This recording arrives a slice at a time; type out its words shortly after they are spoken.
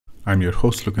I'm your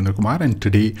host Lokendra Kumar, and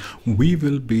today we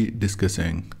will be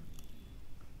discussing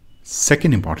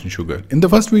second important sugar. In the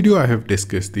first video I have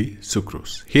discussed the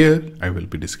sucrose. Here I will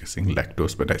be discussing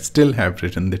lactose, but I still have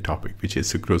written the topic, which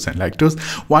is sucrose and lactose.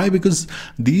 Why? Because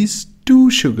these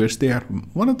two sugars, they are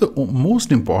one of the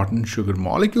most important sugar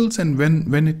molecules, and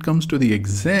when it comes to the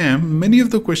exam, many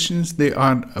of the questions, they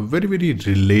are very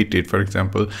related. For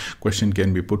example, question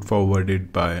can be put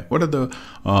forwarded by what are the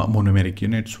monomeric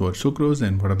units for sucrose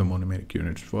and what are the monomeric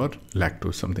units for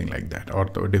lactose, something like that, or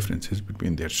the differences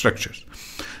between their structures.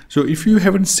 So if you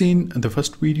haven't seen the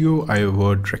first video, I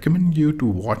would recommend you to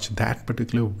watch that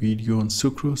particular video on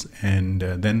sucrose and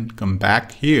then come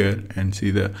back here and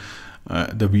see the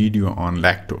video on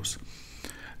lactose.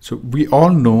 So we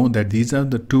all know that these are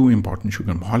the two important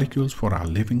sugar molecules for our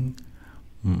living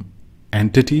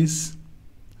entities,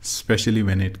 especially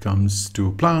when it comes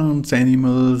to plants,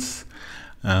 animals,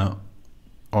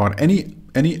 or any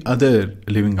other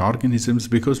living organisms,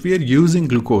 because we are using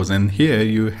glucose, and here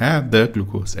you have the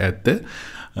glucose at the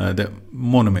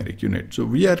monomeric unit. So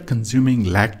we are consuming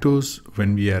lactose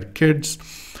when we are kids.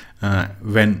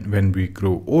 When we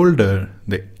grow older,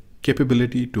 the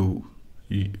capability to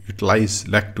utilize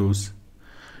lactose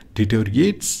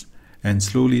deteriorates, and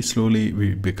slowly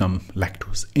we become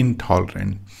lactose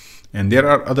intolerant. And there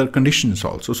are other conditions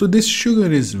also. So this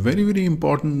sugar is very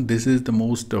important. This is the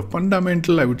most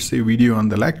fundamental, I would say, video on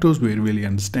the lactose, where we really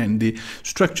understand the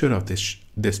structure of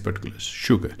this particular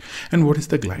sugar. And what is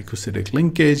the glycosidic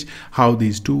linkage, how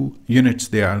these two units,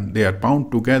 they are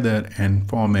bound together and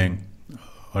forming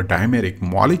a dimeric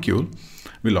molecule.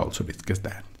 We'll also discuss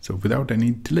that. So without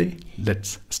any delay,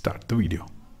 let's start the video.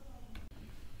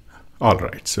 All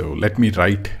right, so let me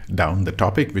write down the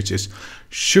topic, which is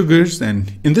sugars,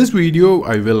 and in this video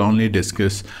I will only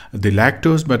discuss the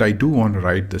lactose, but I do want to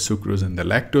write the sucrose and the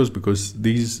lactose, because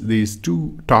these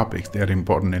two topics, they are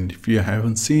important. And if you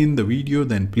haven't seen the video,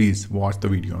 then please watch the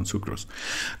video on sucrose.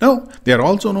 Now, they are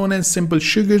also known as simple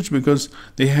sugars because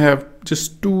they have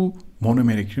just two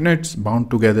monomeric units bound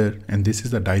together, and this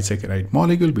is the disaccharide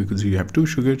molecule because you have two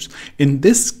sugars. In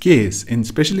this case,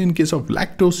 especially in case of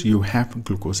lactose, you have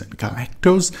glucose and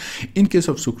galactose. In case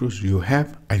of sucrose, you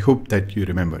have, I hope that you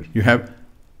remember, you have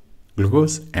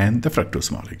glucose and the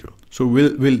fructose molecule. So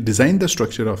we'll design the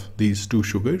structure of these two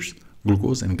sugars,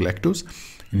 glucose and galactose,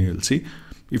 and you'll see.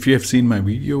 If you have seen my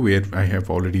video where I have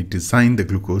already designed the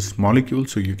glucose molecule,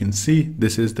 so you can see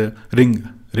this is the ring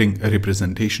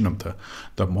representation of the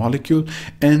molecule,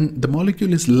 and the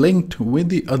molecule is linked with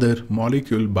the other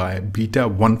molecule by beta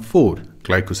 1,4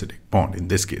 glycosidic bond in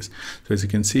this case. So as you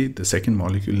can see, the second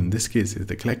molecule in this case is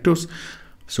the galactose.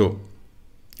 So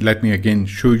let me again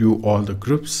show you all the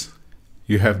groups.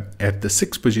 You have at the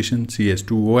 6th position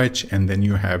CS2OH, and then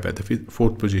you have at the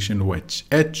 4th position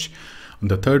OHH. On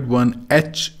the third one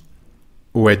HOHH,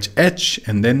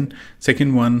 and then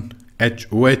second one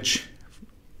HOH.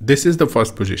 This is the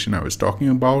first position I was talking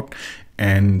about,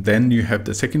 and then you have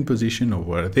the second position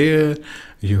over there.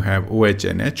 You have OH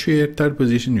and H here. Third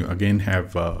position, you again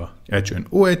have H and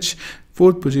OH.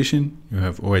 Fourth position, you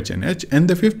have OH and H, and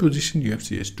the fifth position you have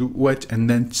CH2OH,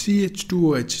 and then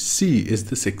CH2OHC is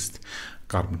the 6th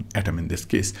carbon atom in this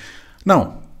case.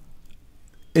 Now,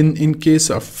 in case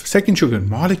of second sugar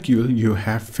molecule, you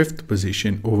have 5th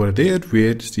position over there,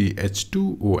 where the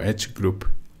H2OH group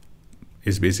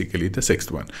is basically the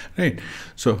 6th one, right?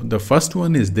 So the first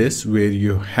one is this, where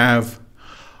you have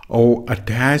O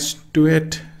attached to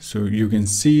it. So you can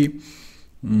see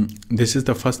this is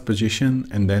the first position,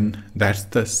 and then that's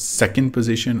the second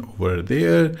position over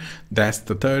there. That's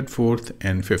the 3rd, 4th,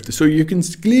 and 5th. So you can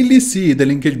clearly see the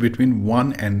linkage between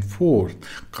 1 and 4th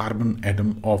carbon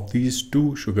atom of these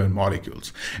two sugar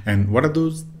molecules. And what are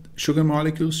those sugar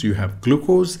molecules? You have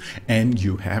glucose and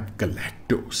you have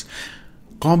galactose.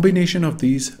 Combination of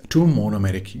these two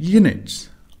monomeric units,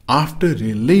 after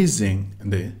releasing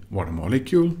the water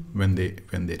molecule, when they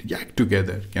react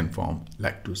together, can form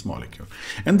lactose molecule.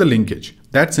 And the linkage,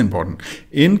 that's important.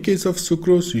 In case of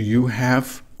sucrose, you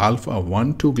have alpha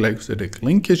 1,2 glycosidic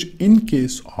linkage. In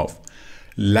case of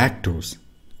lactose,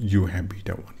 you have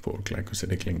beta 1,4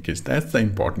 glycosidic linkage. That's the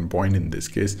important point in this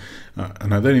case.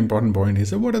 Another important point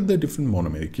is what are the different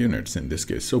monomeric units in this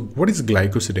case. So what is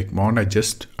glycosidic bond? I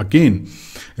just again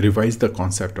revise the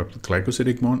concept of the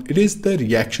glycosidic bond. It is the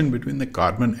reaction between the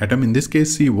carbon atom, in this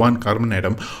case C1 carbon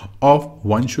atom of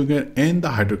one sugar, and the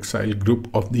hydroxyl group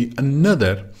of the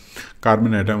another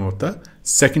carbon atom of the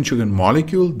second sugar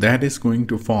molecule. That is going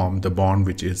to form the bond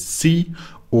which is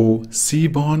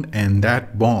COC bond, and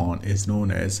that bond is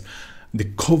known as the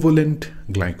covalent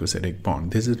glycosidic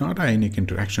bond. This is not ionic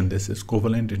interaction, this is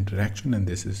covalent interaction, and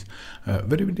this is a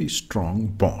very, very strong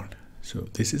bond. So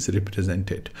this is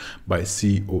represented by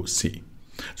COC.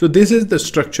 So this is the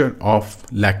structure of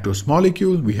lactose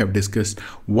molecule. We have discussed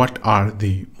what are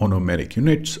the monomeric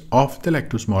units of the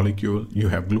lactose molecule. You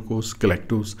have glucose,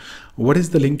 galactose. What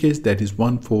is the linkage? That is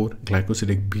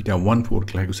 1,4-glycosidic beta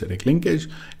 1,4-glycosidic linkage.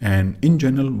 And in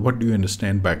general, what do you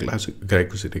understand by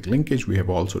glycosidic linkage? We have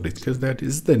also discussed that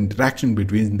is the interaction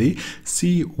between the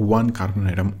C1 carbon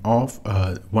atom of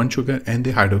one sugar and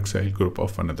the hydroxyl group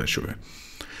of another sugar.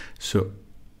 So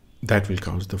that will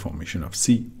cause the formation of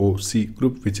COC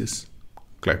group, which is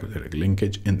glycosidic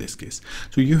linkage in this case.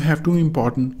 So you have two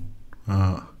important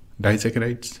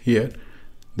disaccharides here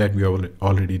that we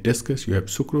already discussed. You have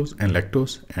sucrose and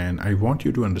lactose, and I want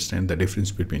you to understand the difference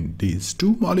between these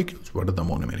two molecules, what are the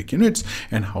monomeric units,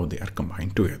 and how they are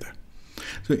combined together.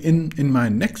 So in my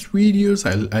next videos,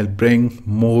 I'll bring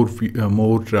more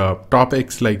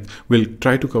topics, like we'll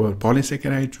try to cover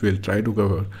polysaccharides, we'll try to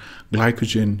cover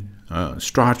glycogen,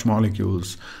 starch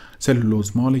molecules,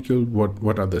 cellulose molecule,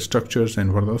 what are the structures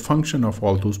and what are the function of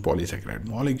all those polysaccharide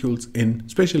molecules,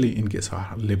 especially in case of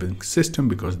our living system,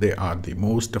 because they are the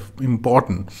most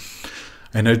important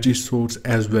energy source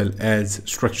as well as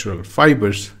structural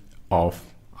fibers of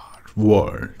our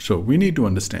world. So we need to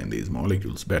understand these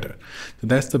molecules better. So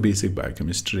that's the basic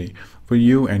biochemistry for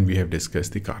you, and we have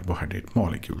discussed the carbohydrate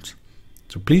molecules.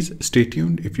 So please stay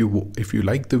tuned. If you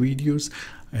like the videos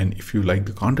and if you like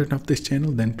the content of this channel,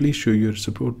 then please show your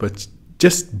support, but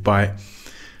just by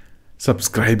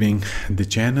subscribing the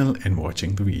channel and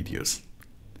watching the videos.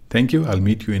 Thank you. I'll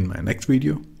meet you in my next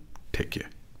video. Take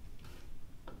care.